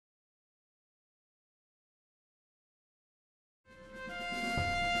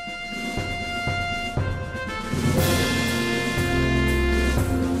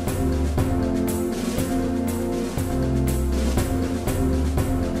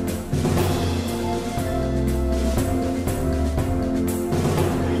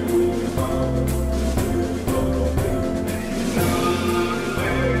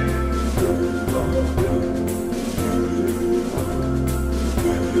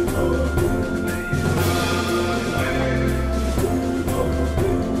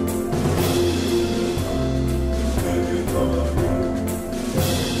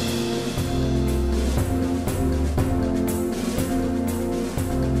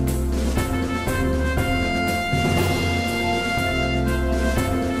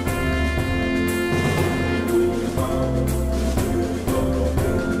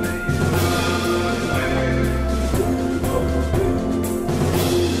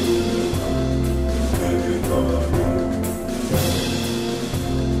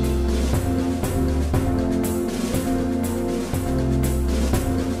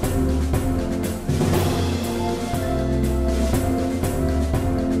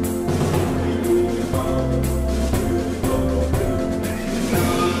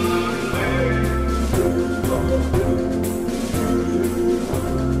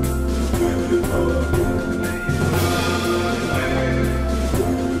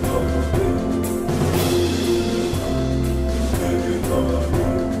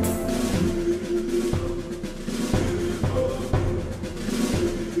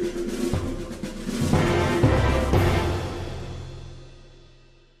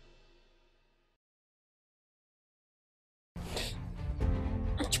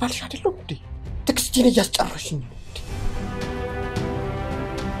ባልሽ አይደለም እንዴ ትክስቲን እያስጨረሽኝ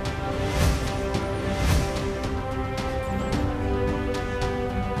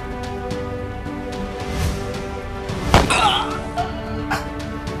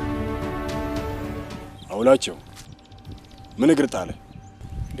አውላቸው ምን እግር ጣለ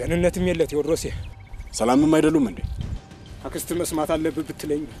ደህንነትም የለ ቴዎድሮስ ሰላምም አይደሉም እንዴ አክስት መስማት አለብህ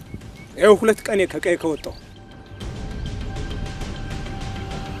ብትለኝ ይሄው 2 ቀን ከቀይ ከወጣው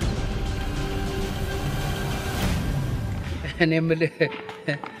እኔ ምልህ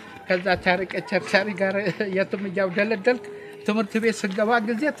ከዛ ታሪቀ ቸርቻሪ ጋር የትም ያውደለደልክ ትምርት ቤት ስገባ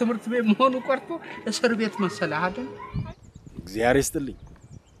ጊዜ ትምርት ቤት መሆኑ ቆርጦ እስር ቤት መሰለ አይደል እግዚአብሔር ይስጥልኝ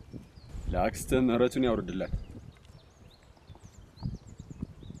ለአክስት ምህረቱን ያወርድላት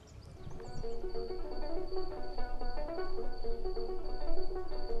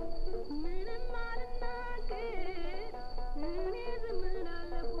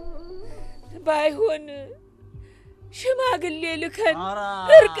ባይሆን ሽማግሌ ልከን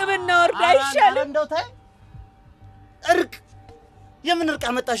እርቅ ብናወርድ አይሻልም እንደው ታይ እርቅ የምን እርቅ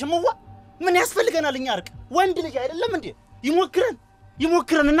አመጣሽምዋ ምን ያስፈልገናል እኛ እርቅ ወንድ ልጅ አይደለም እንዴ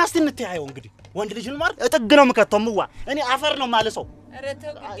ይሞክረን እና እንተያየው እንግዲህ ወንድ ልጅን ማለት እጥግ ነው መከተምዋ እኔ አፈር ነው ማለሰው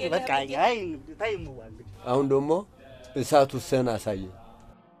በቃ አይ ታይምዋ እንግዲህ አሁን ደግሞ እሳቱ ሰና አሳየ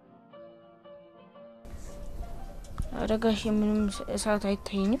አረጋሽ ምንም እሳት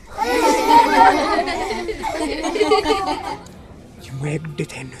አይታየኝም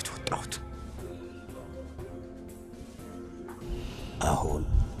የማይግደታነት ወጣሁት አሁን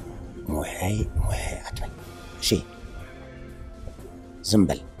ሙሄ አጥበኝ እሺ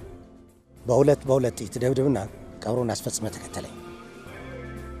ዝምበል በሁለት ይትደብድብና ቀብሩን አስፈጽመ ተከተለኝ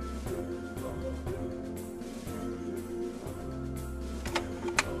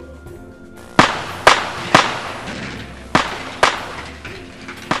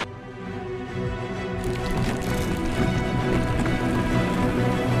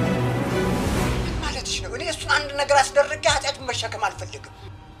አስደረገ ኃጢአቱን መሸከም አልፈልግም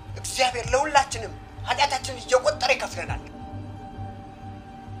እግዚአብሔር ለሁላችንም ኃጢአታችንን እየቆጠረ ይከፍለናል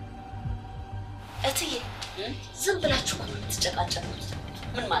እትዬ ዝም ብላችሁ እኮ ትጨቃጨቁት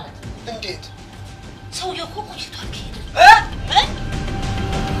ምን ማለት እንዴት ሰውየው እኮ ቆይቷል ከሄደ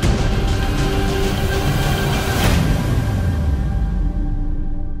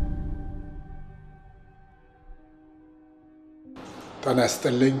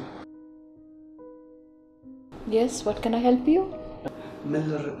ተናስተልኝ Yes, what can I help you?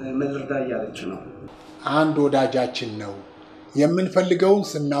 መልርዳ ያለች ነው አንድ ወዳጃችን ነው የምንፈልገውን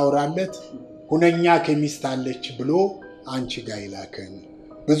ስናወራለት ሁነኛ ኬሚስት አለች ብሎ አንቺ ጋር ይላከን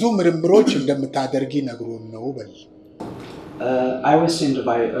ብዙ ምርምሮች እንደምታደርጊ ነግሮን ነው በል I was sent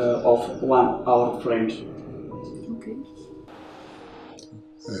by of one our friend Okay.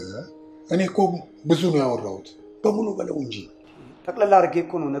 እኔ እኮ ብዙ ነው ያወራሁት በሙሉ በለው እንጂ ጠቅለል አድርጌ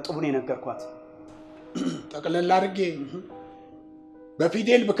እኮ ነው ነጥቡን የነገርኳት ጠቅለል አድርጌ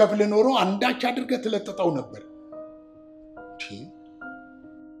በፊደል በከፍለ ኖሮ አንዳች አድርገህ ተለጥጣው ነበር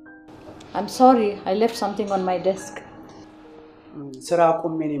I'm sorry, I left something on my desk. ስራ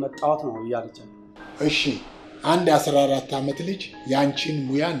ቆሜን የመጣሁት ነው ያለች እሺ አንድ 14 አመት ልጅ ያንቺን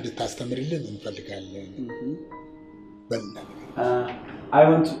ሙያ እንድታስተምርልን እንፈልጋለን በልና I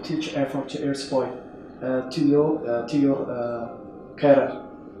want to teach a 40 years boy to your career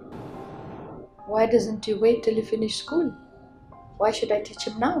Why doesn't he wait till he finish school? Why should I teach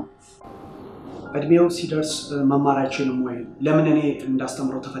him now? እድሜው ሲደርስ መማራችንም ወይ ለምን እኔ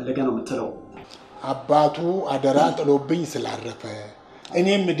እንዳስተምረው ተፈለገ ነው የምትለው አባቱ አደራ ጥሎብኝ ስላረፈ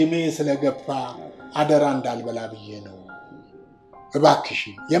እኔም እድሜ ስለገፋ አደራ እንዳልበላ ብዬ ነው እባክሽ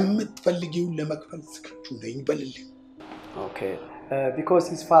የምትፈልጊውን ለመክፈል ዝግጁ ነኝ በልልኝ Okay because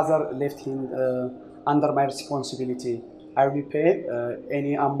his father left him under my responsibility I will pay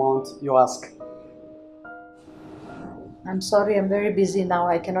any amount you ask I'm sorry, I'm very busy now.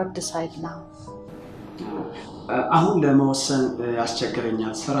 I cannot decide now. አሁን ለመወሰን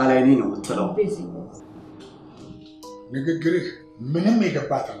ያስቸግረኛል ስራ ላይ ነኝ ነው የምትለው Busy. ንግግርህ ምንም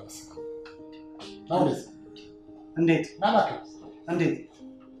የገባት አልመሰለም ማለት እንዴት ናላከ እንዴት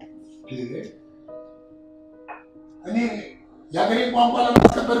እኔ ያገሬ ቋንቋ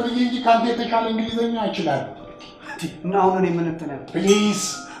ለማስከበር ብዬ እንጂ ካንተ የተሻለ እንግሊዘኛ አይችላል እና አሁን እኔ ምን እንትን Please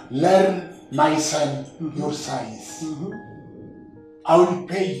learn my son your size I will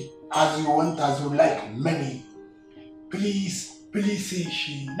pay as you want as you like money please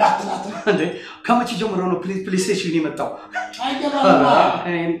she not እንዴ ከመቼ ጀምሮ ነው please she የመጣው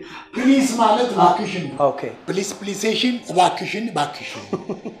አይገባም please ማለት vacation ኦኬ please vacation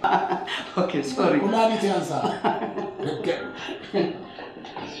ኦኬ sorry ኩላሊት ያንሳ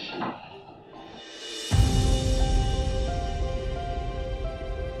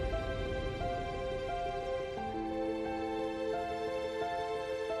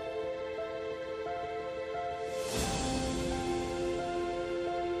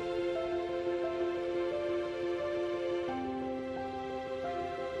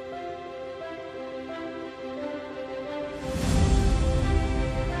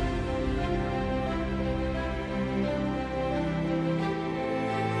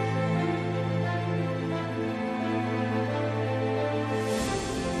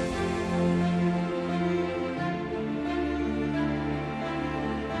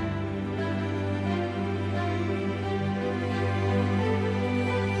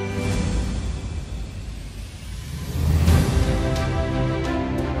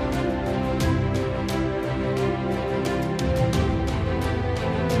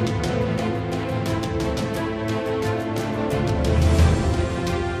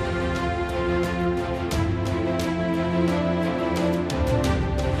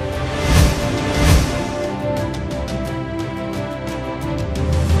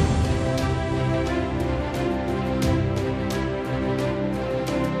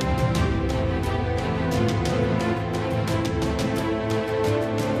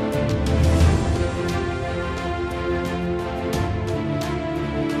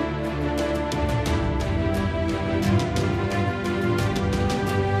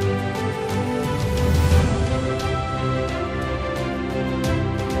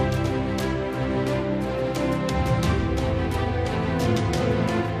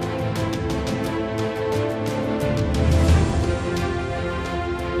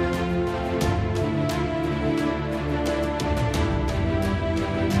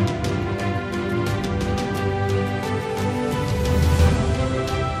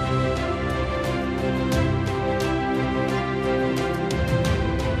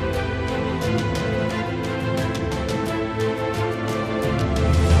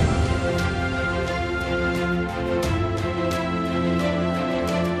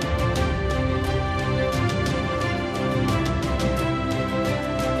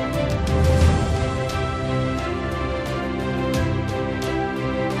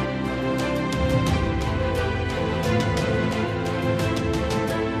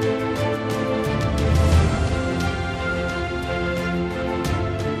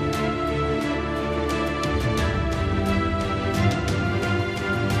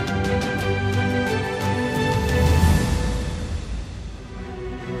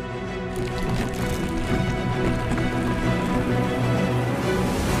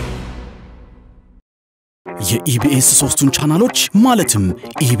የኢቢኤስ ሶስቱን ቻናሎች ማለትም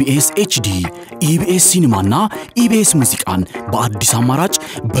EBS HD, EBS ሲኒማና EBS ሙዚቃን በአዲስ አማራጭ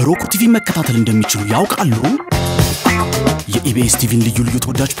በሮክ ቲቪ መከታተል እንደሚችሉ ያውቃሉ? የኢቢኤስ ቲቪን ልዩ ልዩ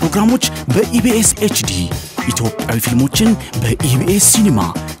ተወዳጅ ፕሮግራሞች በኢቢኤስ HD, ኢትዮጵያዊ ፊልሞችን በኢቢኤስ ሲኒማ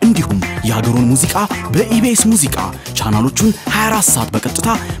እንዲሁም የሀገሩን ሙዚቃ በኢቢኤስ ሙዚቃ ቻናሎቹን 24 ሰዓት በቀጥታ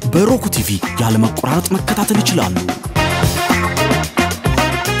በሮክ ቲቪ ያለመቆራረጥ መከታተል ይችላሉ።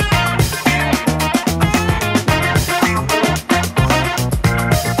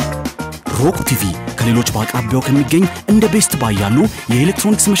 ሮክ ቲቪ ከሌሎች በአቅራቢያው ከሚገኝ እንደ ቤስት ባይ ያሉ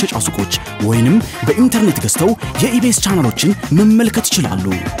የኤሌክትሮኒክስ መሸጫ ሱቆች ወይንም በኢንተርኔት ገዝተው የኢቢኤስ ቻናሎችን መመልከት ይችላሉ።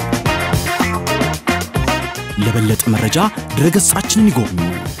 ለበለጠ መረጃ ድረገጻችንን ይጎብኙ።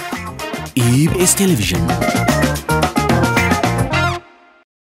 ኢቢኤስ ቴሌቪዥን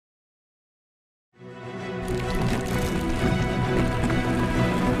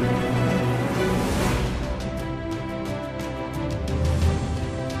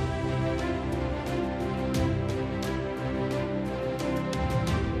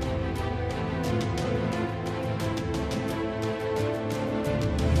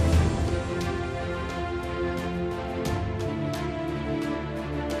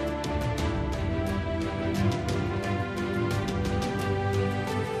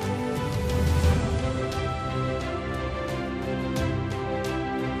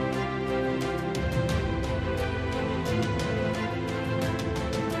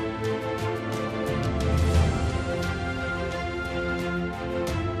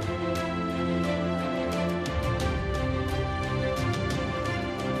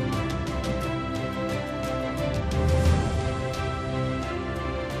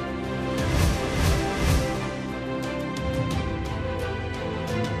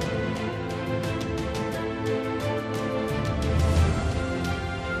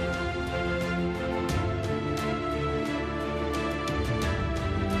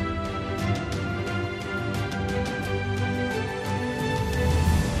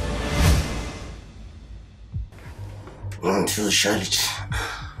አንተ ሻልች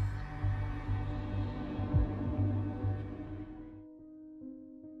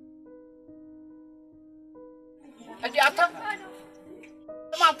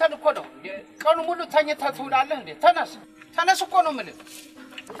አንተን እኮ ነው ቀኑ ሙሉ ተኝተህ ትውላለህ እንዴ? ተነስ እኮ ነው የምልህ።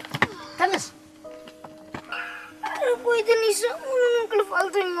 ተነስ። ቆይ ትንሽ ሰሞኑን እንቅልፍ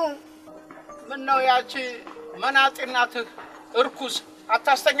አልተኛውም። ምነው ያቺ መናጤ እናትህ እርኩስ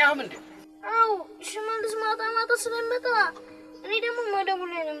አታስተኛህም እንዴ? አዎ ሽመልስ ማታ ማታ ስለሚመጣ እኔ ደግሞ መደቡ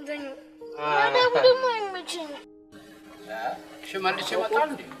ላይ ነው የምተኛው። መደቡ ደግሞ አይመቸኝም። ሽመልስ ይመጣል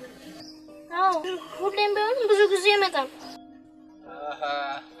እንዴ? አዎ ሁሌም ቢሆን ብዙ ጊዜ ይመጣል።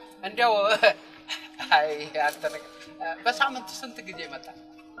 እንደው አይ አልተነገ በሳምንት ስንት ጊዜ ይመጣል?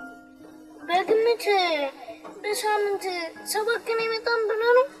 በግምት በሳምንት 7 ቀን ይመጣል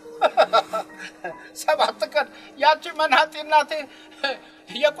ብለህ ነው? 7 ቀን ያቺ መናጤ እናቴ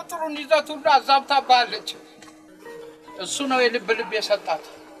የቁጥሩን ይዘት ሁሉ አዛብታባለች። እሱ ነው የልብ የሰጣት።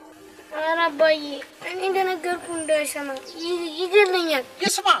 ኧረ አባዬ እኔ እንደነገርኩህ እንዳይሰማ ይገለኛል።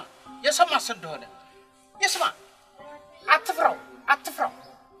 የሰማስ እንደሆነ ይስማ። አትፍራው።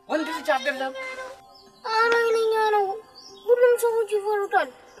 ወንድ ልጅ አይደለም። ኧረ ኃይለኛ ነው። ሁሉም ሰዎች ይፈሩታል።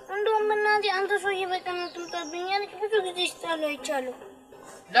 እንደውም እናቴ አንተ ሰውዬ በጣም ትምጣብኛለች ብዙ ጊዜ ሲጣሉ አይቻለሁ።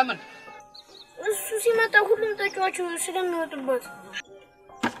 ለምን? እሱ ሲመጣ ሁሉም ተጫዋች ስለሚወጡበት።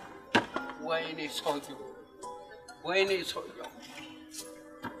 ወይኔ ሰውዬው ወይኔ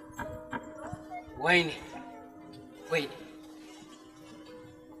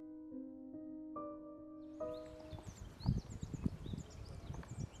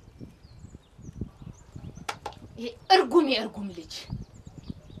እርጉም ልጅ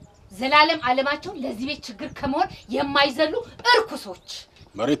ዘላለም ዓለማቸው ለዚህ ቤት ችግር ከመሆን የማይዘሉ እርኩሶች።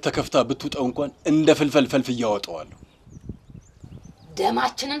 መሬት ተከፍታ ብትውጣው እንኳን እንደ ፍልፈል ያወጣዋለሁ።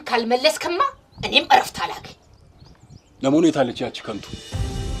 ደማችንን ካልመለስከማ እኔም እረፍት አላገኝ። ለሞኔ ታለች ያቺ ከንቱ።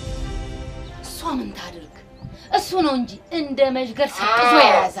 እሷ ምን ታድርግ? እሱ ነው እንጂ እንደ መዥገር ሰቅዞ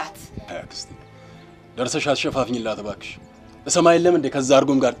ያያዛት። አክስቴ ደርሰሽ አትሸፋፍኝላት እባክሽ። እሰማይ የለም እንደ ከዛ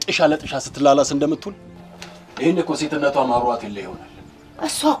አርጉም ጋር ጥሻ ለጥሻ ስትላላስ እንደምትውል ይሄን እኮ ሴትነቷ ማብሯት የለ ይሆናል።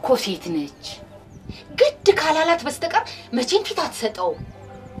 እሷ እኮ ሴት ነች። ግድ ካላላት በስተቀር መቼም ፊት አትሰጠው።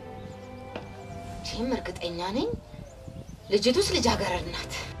 ቺም እርግጠኛ ነኝ ልጅቱስ ልጃገረድ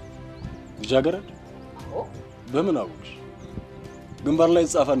ናት። ልጃገረድ? አዎ። በምን አውቅሽ? ግንባር ላይ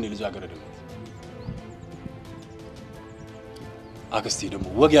ጻፋን ልጃገረድ ናት። አክስቴ ደግሞ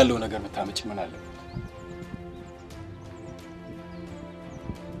ወግ ያለው ነገር ብታመጭ ምን አለ?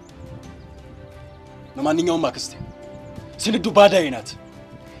 ለማንኛውም አክስቴ ስንዱ ባዳዬ ናት።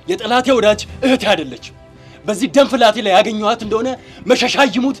 የጠላቴ ወዳጅ እህቴ አይደለች። በዚህ ደም ፍላቴ ላይ ያገኘኋት እንደሆነ መሸሻ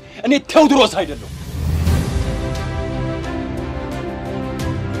ይሙት እኔ ቴዎድሮስ አይደለሁ።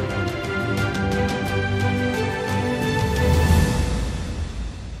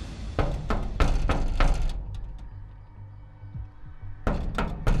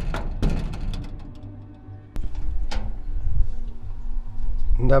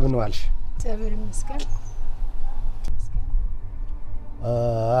 እንደምን ዋልሽ? እግዚአብሔር ይመስገን።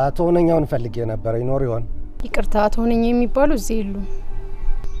 አቶ ሆነኛውን ፈልጌ ነበር። ይኖር ይሆን? ይቅርታ አቶ ሆነኛ የሚባሉ እዚህ የሉም።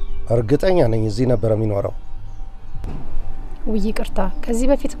 እርግጠኛ ነኝ እዚህ ነበር የሚኖረው። ውይ ይቅርታ፣ ከዚህ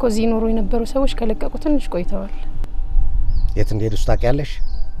በፊት እኮ እዚህ ይኖሩ የነበሩ ሰዎች ከለቀቁ ትንሽ ቆይተዋል። የት እንደሄዱ ታውቂያለሽ?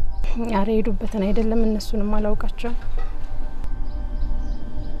 ኧረ ሄዱበትን አይደለም እነሱንም አላውቃቸውም።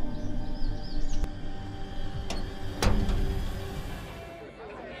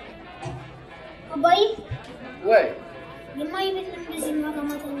 አባዬ ወይ የማይ ቤት እንደዚህ ማታ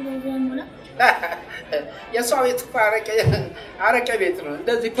እንደዚህ ነው። የሰው ቤት አረቄ ቤት ነው።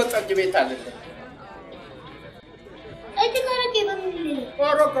 እንደዚህ እኮ ጠጅ ቤት አይደለም። ጠጅ አረቄ በምን ይለኝ?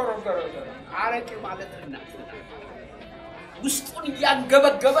 አረቄ ማለት እና ውስጡን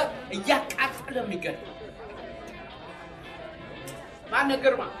እያንገበገበ እያቃጠለ የሚገርም ማን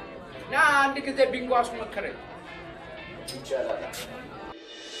ግርማ ና አንድ ጊዜ ቢንጓሱ መከረኝ ይቻላል።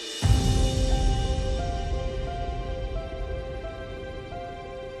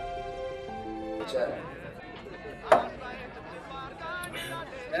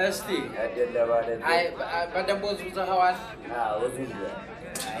 እስቲ አይ በደንብ ወዝውዘኸዋል? አዎ ወዝውዘኸዋል።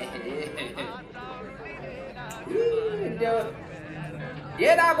 እንደው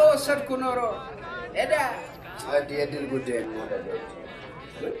ሌላ በወሰድኩ ኖሮ ሄዳ የድል ጉዳይ ነው።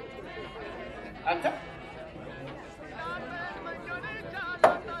 አንተ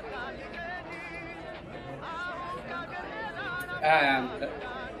አንተ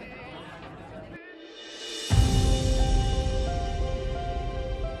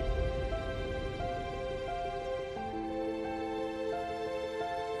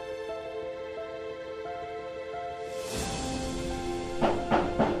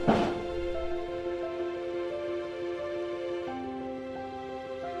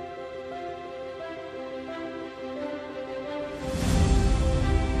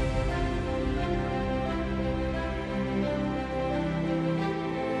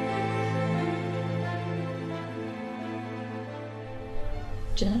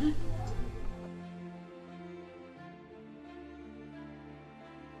ጀነራል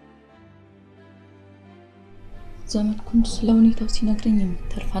ዘመድኩን ስለ ሁኔታው ሲነግረኝ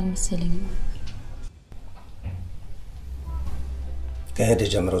የምትተርፍ አልመሰለኝም ከሄደ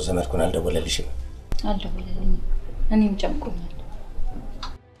ጀምሮ ዘመድኩን አልደወለልሽም አልደወለልኝም እኔም ጨንቆኛል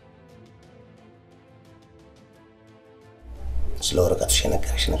ስለ ወረቀቱ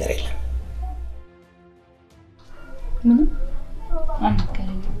የነገረሽ ነገር የለም ምንም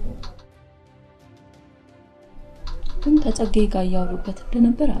አልነገረኝም ግን ተጸጋይ ጋር ያወሩበት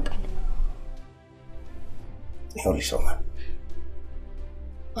እንደነበር አውቃለሁ ይኸውልሽ ሮማን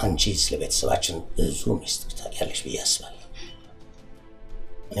አንቺ ስለ ቤተሰባችን ብዙ ሚስጥር ታውቂያለሽ ብዬ አስባለሁ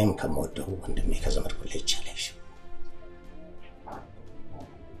እኔም ከምወደው ወንድሜ ከዘመድኩን ላይ ይቻለሽ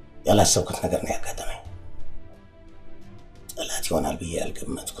ያላሰብኩት ነገር ነው ያጋጠመኝ ጠላት ይሆናል ብዬ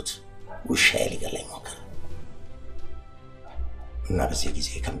ያልገመትኩት ውሻዬ ሊገለኝ ሞከረ እና በዚህ ጊዜ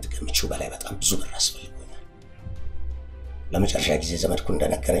ከምትገምቺው በላይ በጣም ብዙ ብር አስፈልጎኛል ለመጨረሻ ጊዜ ዘመድኩን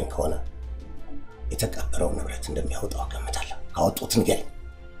እንደነገረኝ ከሆነ የተቀበረው ንብረት እንደሚያወጣው ገምታለሁ ካወጡት ንገረኝ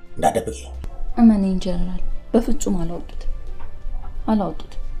እንዳደብቂ እመኔን ጀነራል በፍጹም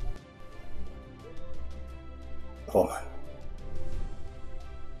አላወጡት ሮማን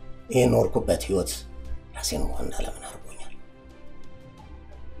የኖርኩበት ህይወት ራሴን እንኳን እንዳለምን አድርጎኛል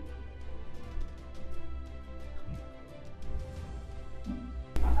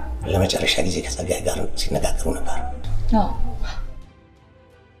ለመጨረሻ ጊዜ ከጸጋይ ጋር ሲነጋገሩ ነበር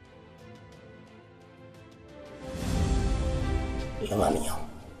ለማንኛውም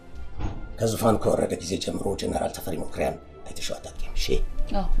ከዙፋን ከወረደ ጊዜ ጀምሮ ጀነራል ተፈሪ መኩሪያን አይተሽው አታውቂም እሺ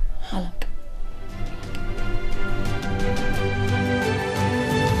አላውቅም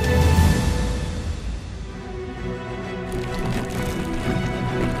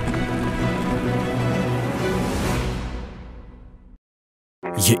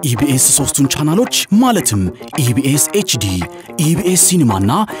የኢቢኤስ 3ቱን ቻናሎች ማለትም EBS HD, EBS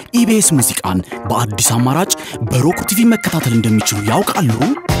ሲኒማና EBS ሙዚቃን በአዲስ አማራጭ በሮክ ቲቪ መከታተል እንደሚችሉ ያውቃሉ?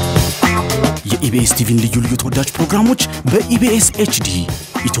 የኢቢኤስ ቲቪን ልዩ ልዩ ተወዳጅ ፕሮግራሞች በኢቢኤስ HD,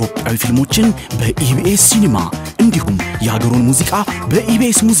 ኢትዮጵያዊ ፊልሞችን በኢቢኤስ ሲኒማ እንዲሁም የሀገሩን ሙዚቃ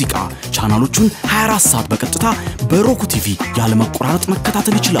በኢቢኤስ ሙዚቃ ቻናሎቹን 24 ሰዓት በቀጥታ በሮክ ቲቪ ያለመቆራረጥ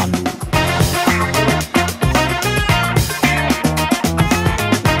መከታተል ይችላሉ።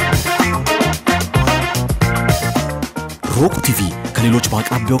 ሮክ ቲቪ ከሌሎች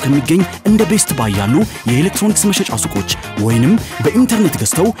በአቅራቢያው ከሚገኝ እንደ ቤስት ባይ ያሉ የኤሌክትሮኒክስ መሸጫ ሱቆች ወይንም በኢንተርኔት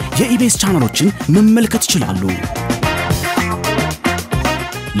ገዝተው የኢቢኤስ ቻናሎችን መመልከት ይችላሉ።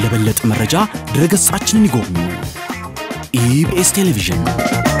 ለበለጠ መረጃ ድረገጻችንን ይጎብኙ። ኢቢኤስ ቴሌቪዥን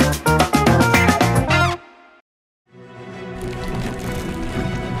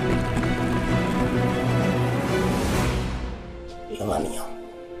ለማንኛውም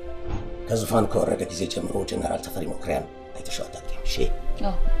ከዙፋን ከወረደ ጊዜ ጀምሮ ጀነራል ተፈሪ መኩሪያን አይተሽው አታውቂም እሺ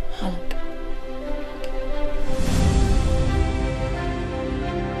አላውቅም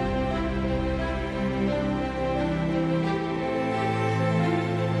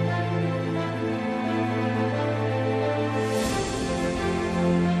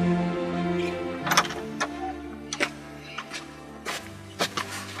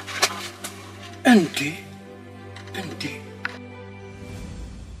እንዴ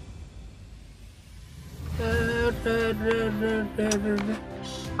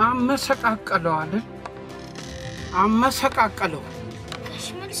አመሰቃቀለው ጋሽ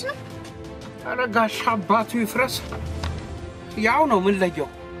መልስ ነው ኧረ ጋሽ አባቱ ይፍረስ ያው ነው ምን ለየው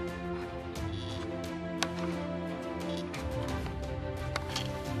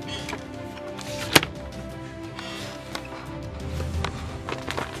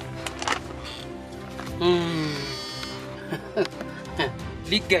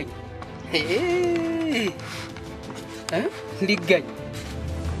ሊገኝ ሊገኝ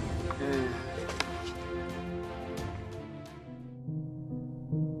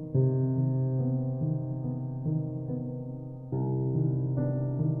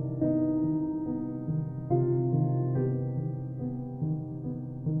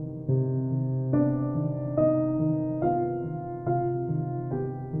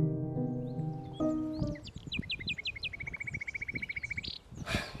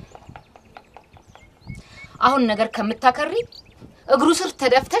አሁን ነገር ከምታከሪ እግሩ ስር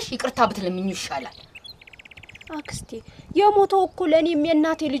ተደፍተሽ ይቅርታ ብትለምኙ ይሻላል። አክስቴ የሞተው እኮ ለኔም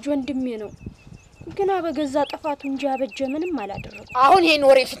የእናቴ ልጅ ወንድሜ ነው። ግን አበገዛ ጥፋቱ እንጂ አበጀ ምንም አላደረገ። አሁን ይሄን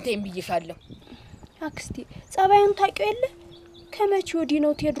ወሬ ሽንቴን ብይሻለሁ። አክስቴ ጸባዩን ታውቂው የለ ከመቼ ወዲህ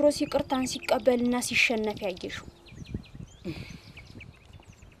ነው ቴድሮስ ይቅርታን ሲቀበልና ሲሸነፍ ያየሽው?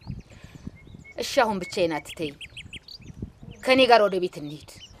 እሺ አሁን ብቻዬን አትተይ። ከኔ ጋር ወደ ቤት እንሂድ።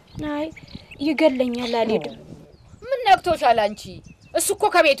 አይ ይገለኛል አልሄድም። ምን ነክቶሻል አንቺ? እሱ እኮ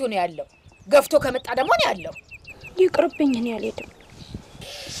ከቤቱ ነው ያለው። ገፍቶ ከመጣ ደግሞ ነው ያለው። ይቅርብኝ እኔ አልሄድም።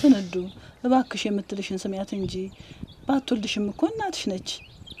 ስንዱ እባክሽ የምትልሽን ስሚያት እንጂ ባትወልድሽም እኮ እናትሽ ነች።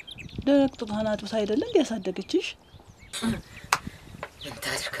 ደረቅ ጡቷን አጥብታ አይደለም እንዲያሳደገችሽ። ምን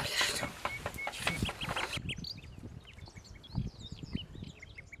ታድርጋለሽ ነው?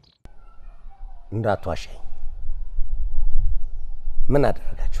 እንዳትዋሸኝ። ምን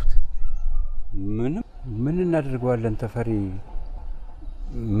አደረጋችሁት? ምን እናደርገዋለን ተፈሪ?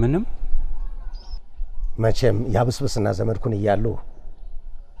 ምንም። መቼም ያብስብስና ዘመድኩን እያሉ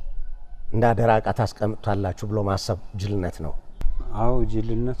እንዳደራ ዕቃ ታስቀምጣላችሁ ብሎ ማሰብ ጅልነት ነው። አዎ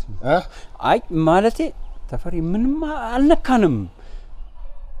ጅልነት ነው። አይ ማለቴ ተፈሪ ምንም አልነካንም።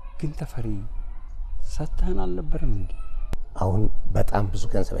 ግን ተፈሪ ሰተህን አልነበረም እንዴ? አሁን በጣም ብዙ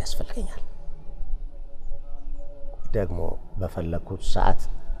ገንዘብ ያስፈልገኛል። ደግሞ በፈለኩት ሰዓት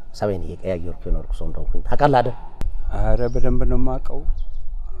ሰቤን እየቀያየርኩ የኖርኩ ሰው እንደሆንኩኝ ታውቃለህ አይደል? አረ በደንብ ነው የማውቀው፣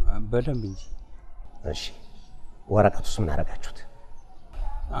 በደንብ እንጂ። እሺ ወረቀቱስ ምን አደረጋችሁት?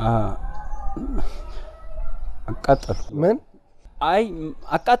 አቃጠልኩ። ምን? አይ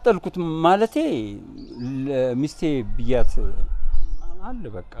አቃጠልኩት ማለቴ ለሚስቴ ብያት አለ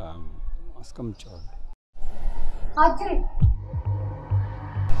በቃ አስቀምጫለሁ። አጅሬ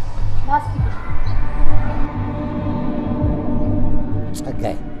ማስኪ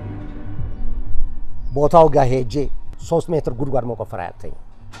ጸጋይ ቦታው ጋር ሄጄ 3 ሜትር ጉድጓድ መቆፈር አያተኝ።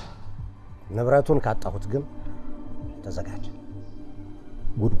 ንብረቱን ካጣሁት ግን ተዘጋጅ።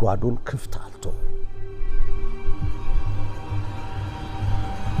 ጉድጓዱን ክፍት አልቶ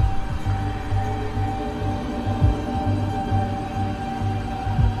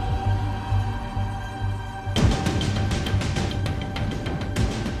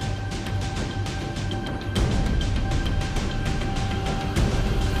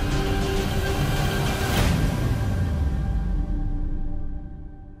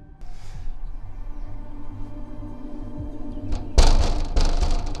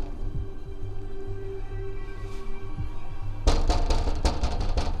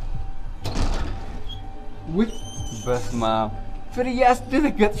በስማ ፍርዬ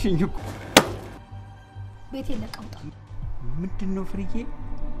አስደነገጥሽኝ እኮ። ቤቴን ለቀውጣ። ምንድነው ፍርዬ?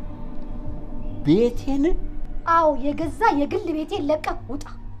 ቤቴን? አዎ የገዛ የግል ቤቴን ለቀህ ውጣ።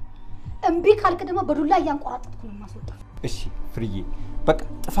 እምቢ ካልክ ደግሞ በዱላ እያንቆራጠጥኩ ነው ማስወጣ። እሺ ፍርዬ በቃ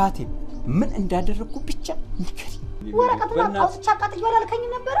ጥፋቴ ምን እንዳደረኩ ብቻ ንገሪ። ወረቀቱን አውጥቼ አቃጥዬ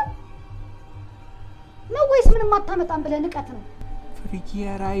አላልከኝም ነበረ ነው ወይስ ምንም አታመጣም ብለህ ንቀት ነው? ፍርዬ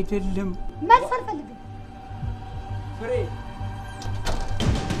ኧረ አይደለም። መልስ አልፈልግም። ፍሬ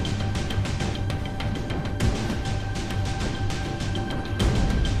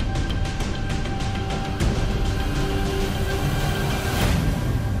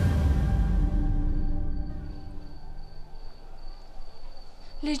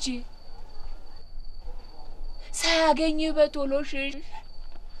ልጅ ሳያገኝ በቶሎ ሽሽ።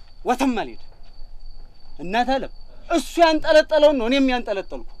 ወተም አልሄድ እናት አለም እሱ ያንጠለጠለውን ነው እኔም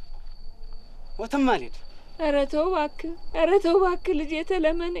ያንጠለጠልኩ። ወተም አልሄድ። ኧረ ተው እባክህ ልጅ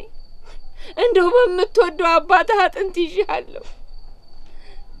የተለመነኝ። እንደው በምትወደው አባትህ አጥንት ይዤሃለሁ።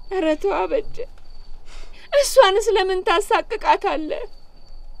 ኧረ ተው አበጀ። እሷንስ ለምን ታሳቅቃታለህ?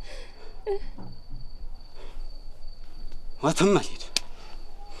 ወተም አልሄድ።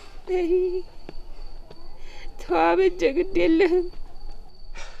 ተው አበጀ ግድ የለህም።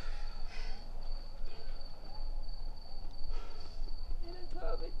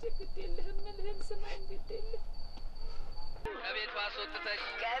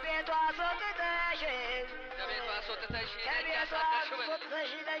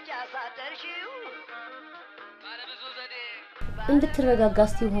 እንድትረጋጋ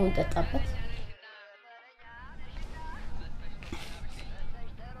እስቲ ውሃውን ጠጣበት።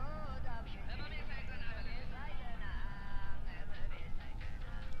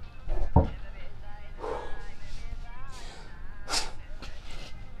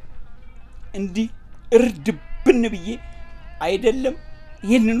 እንዲህ እርድብን ብዬ አይደለም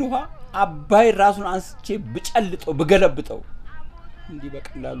ይህንን ውሃ አባይ ራሱን አንስቼ ብጨልጠው ብገለብጠው እንዲህ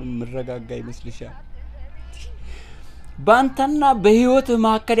በቀላሉ ምረጋጋ ይመስልሻል? ባንተና በህይወት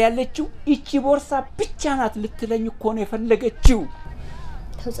መካከል ያለችው እቺ ቦርሳ ብቻ ናት ልትለኝ እኮ ነው የፈለገችው።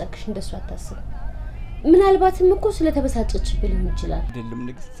 ተውጸክሽ እንደሱ አታስብ። ምናልባትም እኮ ስለተበሳጨችብህ ሊሆን ይችላል። አይደለም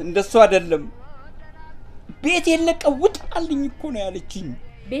ንግስት፣ እንደሱ አይደለም። ቤት የለቀው ውጣልኝ እኮ ነው ያለችኝ።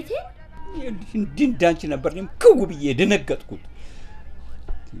 ቤቴ እንዲህ እንዳንቺ ነበር እኔም ክው ብዬ ደነገጥኩት።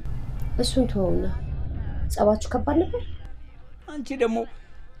 እሱን ተወውና ጸባችሁ ከባድ ነበር። አንቺ ደግሞ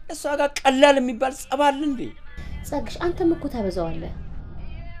እሷ ጋር ቀላል የሚባል ጸብ አለ እንዴ? ጸግሽ አንተም እኮ ታበዛዋለህ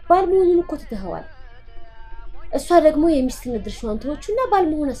ባልመሆኑን እኮ ትተኸዋል እሷ ደግሞ የሚስትነት ድርሻዋን ተወቹና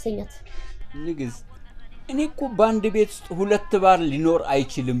ባልመሆን አሰኛት ንግስት እኔ እኮ ባንድ ቤት ውስጥ ሁለት ባር ሊኖር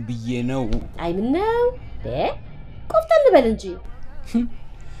አይችልም ብዬ ነው አይ ምን ነው ቆፍጠን በል እንጂ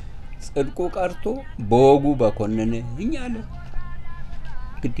ጽድቁ ቀርቶ በወጉ በኮነነ እኛለ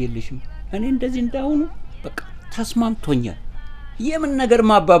ግዴለሽም እኔ እንደዚህ እንዳሁኑ በቃ ተስማምቶኛል የምን ነገር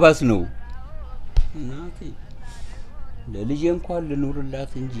ማባባስ ነው እናቴ ለልጄ እንኳን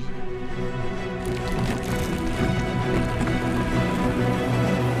ልኑርላት እንጂ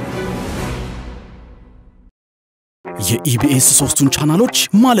የኢቢኤስ 3ቱን ቻናሎች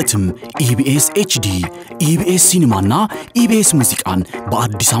ማለትም ኢቢኤስ ኤችዲ ኢቢኤስ ሲኒማና ኢቢኤስ ሙዚቃን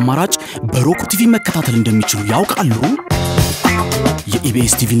በአዲስ አማራጭ በሮክ ቲቪ መከታተል እንደሚችሉ ያውቃሉ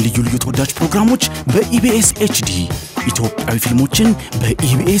የኢቢኤስ ቲቪን ልዩ ልዩ ተወዳጅ ፕሮግራሞች በኢቢኤስ ኤችዲ ኢትዮጵያዊ ፊልሞችን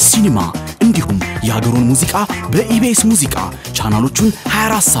በኢቢኤስ ሲኒማ እንዲሁም የሀገሩን ሙዚቃ በኢቢኤስ ሙዚቃ ቻናሎቹን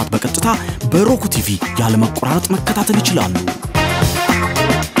 24 ሰዓት በቀጥታ በሮክ ቲቪ ያለመቆራረጥ መከታተል ይችላሉ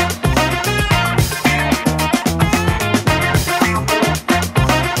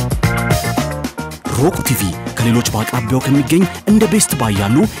ሮክ ቲቪ ከሌሎች በአቅራቢያው ከሚገኝ እንደ ቤስት ባይ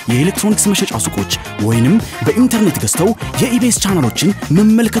ያሉ የኤሌክትሮኒክስ መሸጫ ሱቆች ወይንም በኢንተርኔት ገዝተው የኢቢኤስ ቻናሎችን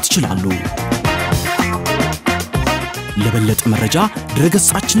መመልከት ይችላሉ ለበለጠ መረጃ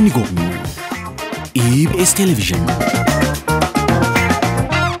ድረገጻችንን ይጎብኙ ኢቢኤስ ቴሌቪዥን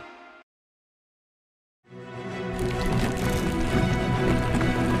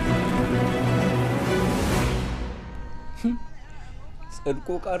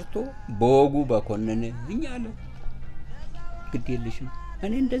ጽድቁ ቀርቶ በወጉ በኮነነ እኛለ ግዴለሽም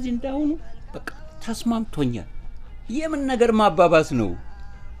እኔ እንደዚህ እንዳሁኑ በቃ ተስማምቶኛል የምን ነገር ማባባስ ነው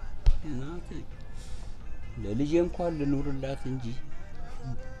እናቴ ለልጄ እንኳን ልኑርላት እንጂ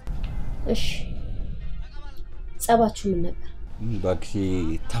እሺ ጸባችሁ ምን ነበር ባክሲ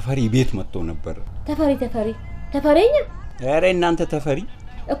ተፈሪ ቤት መጥቶ ነበር ተፈሪኛ ኧረ እናንተ ተፈሪ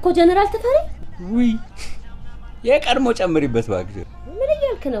እኮ ጀነራል ተፈሪ ውይ የቀድሞ ጨምሪበት ባክሲ ምን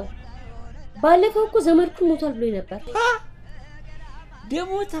እያልክ ነው ባለፈው እኮ ዘመድኩ ሞቷል ብሎ ነበር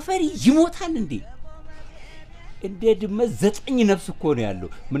ደሞ ተፈሪ ይሞታል እንዴ እንደ ድመት 9 ነፍስ እኮ ነው ያለው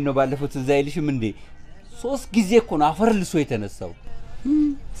ምን ነው ባለፈው ትዛይልሽም እንዴ 3 ጊዜ እኮ ነው አፈር ልሶ የተነሳው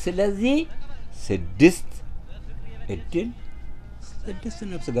ስለዚህ 6 እድል 6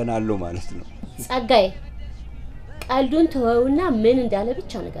 ነፍስ ገና አለው ማለት ነው ጸጋዬ ቀልዱን ተወውና ምን እንዳለ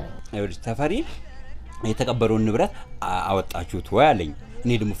ብቻ ነገር አይወድ ተፈሪ የተቀበረውን ንብረት አወጣችሁት ወይ አለኝ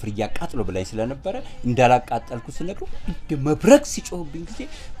እኔ ደሞ ፍሪያ ቃጥሎ ብላኝ ስለነበረ እንዳላቃጠልኩ ስነግረው እንደ መብረቅ ሲጮህብኝ ጊዜ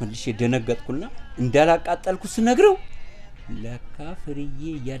መልሼ ደነገጥኩና እንዳላቃጠልኩ ስነግረው ለካ ፍሪዬ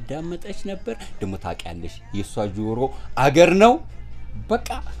ያዳመጠች ነበር ደሞ ታውቂያለሽ የሷ ጆሮ አገር ነው በቃ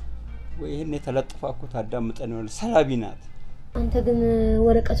ወይኔ ተለጥፋኩ ታዳምጠን ነው ሰላቢ ናት አንተ ግን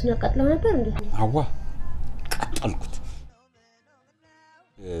ወረቀቱን አቃጥለው ነበር እንዴ አዋ ቃጠልኩት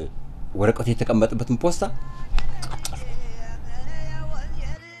ወረቀቱ የተቀመጠበትን ፖስታ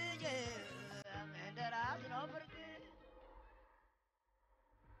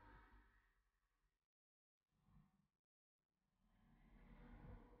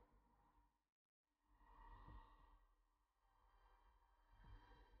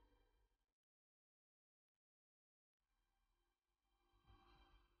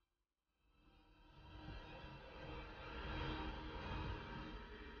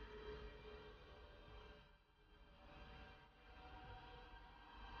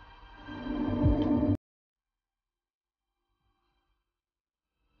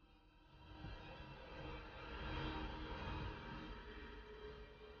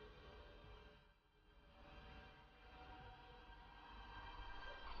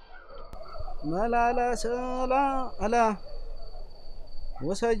ملالا سلا ألا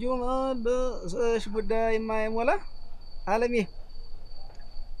وسجوم بسش بداي ما يمولا عالمي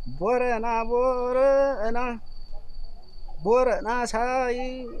بورنا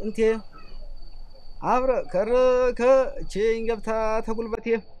ساي انتي عبر كرك چين جبتا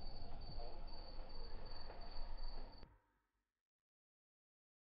تقلبتي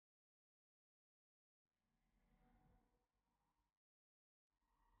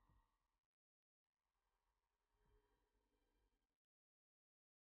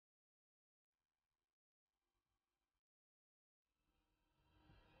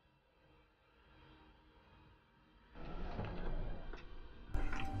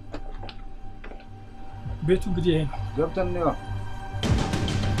ቤቱ እንግዲህ ይሄ ነው ገብተን ነው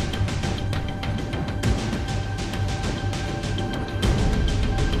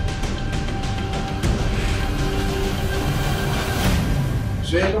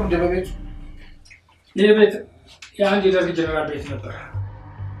ይሄ ቤት የአንድ የደርግ ጀነራል ቤት ነበር።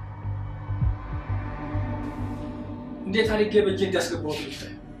 እንዴት አድርጌ በእጄ እንዳስገባሁት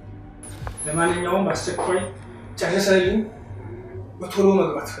ልታይ። ለማንኛውም አስቸኳይ ጨርሰልኝ በቶሎ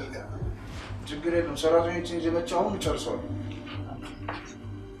መግባት እፈልጋለሁ። ችግር የለም። ሰራተኞችን ይዤ መቼ አሁን እጨርሰዋለሁ።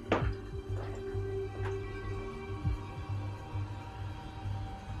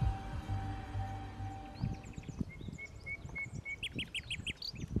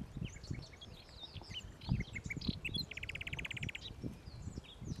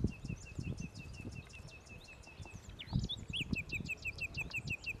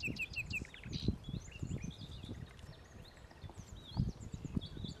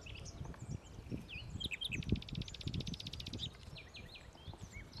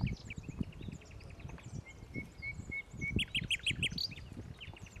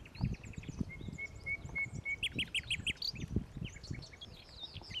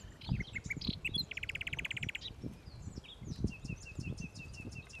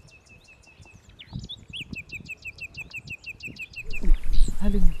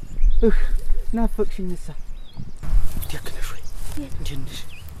 አለኝ ናፈቅሽኝሳ። ደግ ነሽ ወይ? እንዴት ነሽ?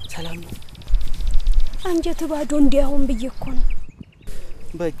 ሰላም ነው? አንጀት ባዶ እንዲያውን ብዬ እኮ ነው።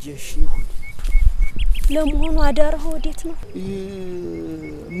 በጀሽ ይሁን። ለመሆኑ አዳርህ ወዴት ነው?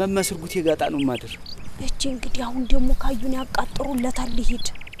 መመስርጉት የጋጣ ነው ማድር። እቺ እንግዲህ አሁን ደግሞ ካዩን ያቃጥሩለታል። ይሄድ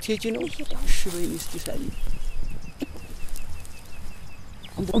ቴጂ ነው። እሺ በይኝ እስቲ ሳይ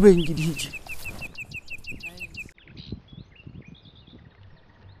በይ እንግዲህ ሂጂ።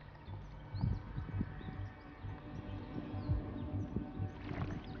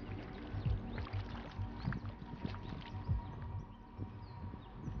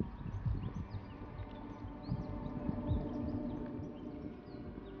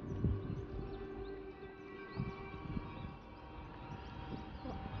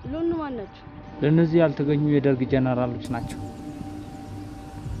 ሎኑ ማናችሁ? ለነዚህ ያልተገኙ የደርግ ጀነራሎች ናቸው።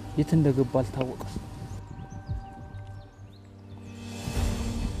 የት እንደገቡ አልታወቀም።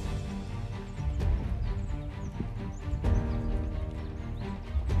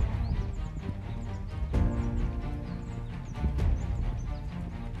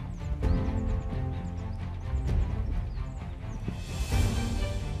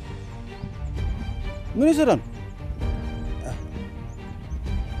 ምን ይሰራል?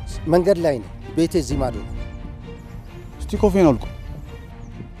 መንገድ ላይ ነው። ቤቴ እዚህ ማዶ ነው። እስቲ ኮፌን አልኩ።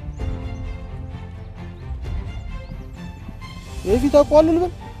 የፊት አቋሉ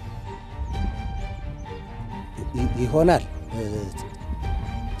ልበል ይሆናል።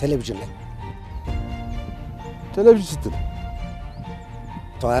 ቴሌቪዥን ላይ ቴሌቪዥን ስትል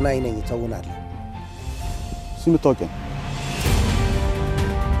ተዋናይ ነኝ፣ ተውናለሁ። ስም ታውቂያ